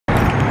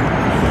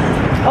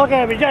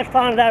Okay, we just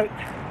found out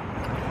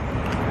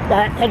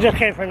that I just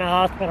came from the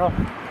hospital.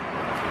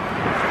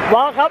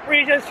 Walk up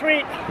Regent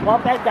Street,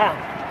 walk that down.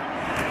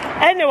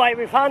 Anyway,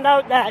 we found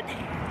out that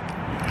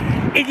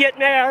idiot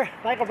Mayor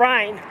Michael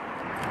Bryan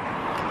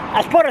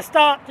has put a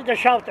stop to the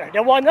shelter.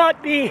 There will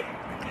not be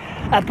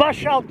a bus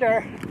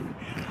shelter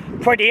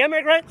for the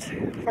immigrants,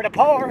 for the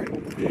poor,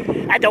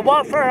 at the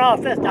welfare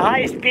office, the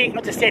highest peak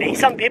of the city.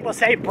 Some people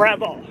say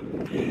Bravo.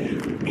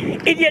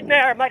 Idiot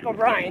Mayor Michael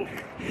Bryan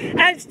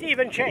and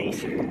Stephen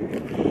Chase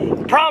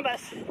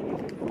promised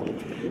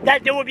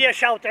that there will be a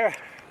shelter,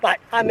 but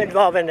I'm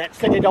involved in it,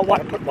 so they don't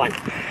want to put one.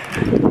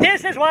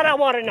 This is what I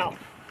want to know.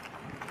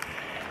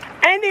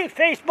 Any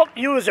Facebook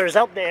users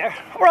out there,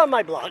 or on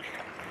my blog,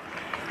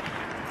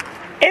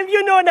 if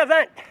you know an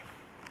event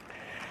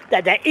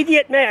that the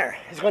idiot mayor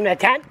is going to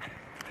attend,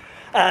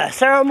 a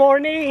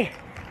ceremony,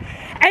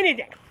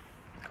 anything,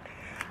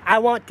 I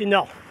want to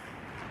know.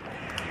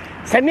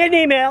 Send me an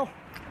email,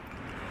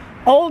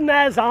 Old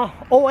Mazon,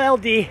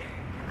 O-L-D,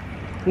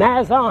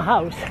 Mazon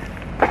House,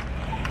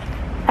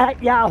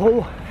 at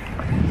yahoo.com.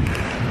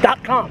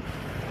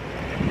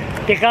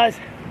 Because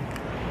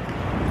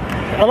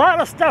a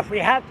lot of stuff we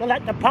have to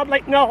let the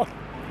public know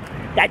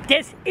that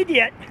this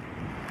idiot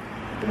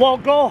will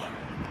go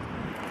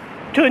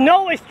to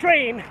no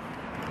extreme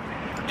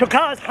to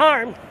cause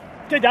harm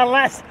to the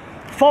less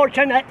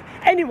fortunate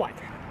anyone.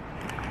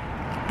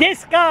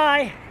 This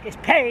guy is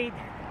paid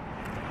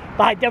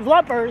by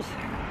developers,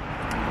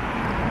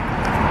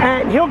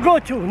 and he'll go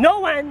to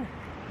no end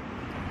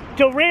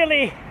to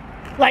really,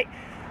 like,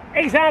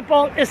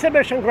 example,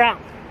 exhibition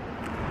ground.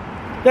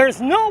 There's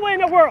no way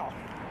in the world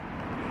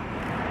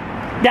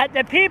that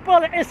the people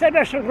at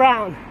exhibition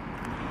ground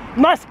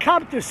must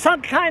come to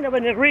some kind of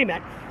an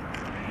agreement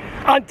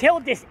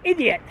until this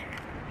idiot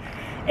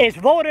is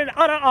voted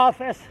out of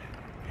office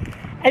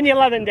in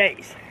 11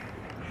 days.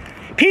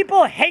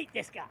 People hate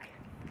this guy.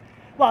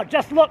 Well,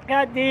 just look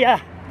at the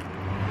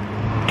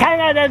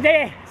Canada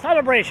Day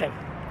celebration.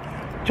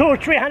 200 or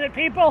 300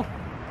 people.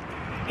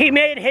 He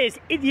made his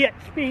idiot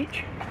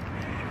speech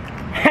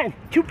and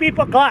 2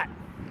 people clapped.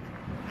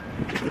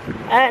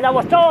 And I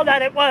was told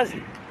that it was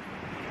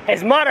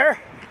his mother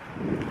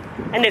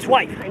and his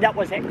wife, and that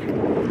was it.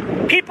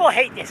 People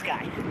hate this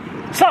guy.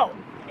 So,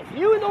 if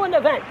you know an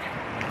event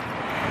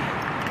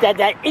that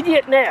that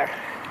idiot mayor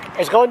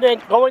is going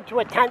to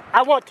attend,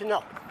 I want to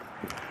know.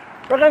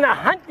 We're going to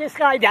hunt this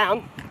guy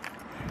down.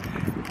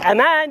 A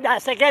man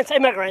that's against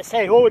immigrants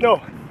say, oh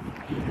no,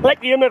 let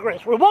the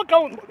immigrants. We won't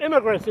go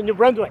immigrants in New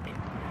Brunswick.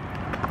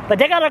 But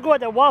they got to go to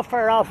the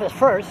welfare office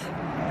first.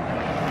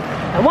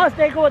 And once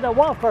they go to the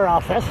welfare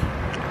office,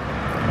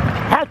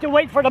 have to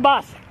wait for the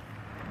bus.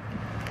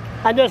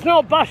 And there's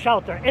no bus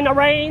shelter. In the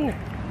rain,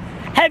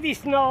 heavy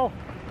snow.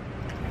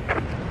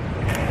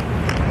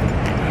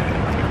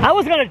 I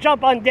was going to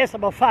jump on this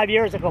about 5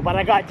 years ago, but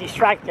I got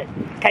distracted.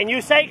 Can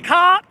you say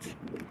cops?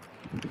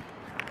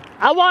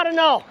 I want to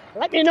know.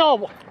 Let me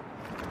know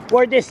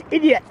where this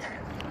idiot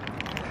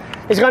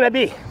is going to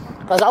be,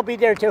 because I'll be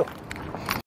there too.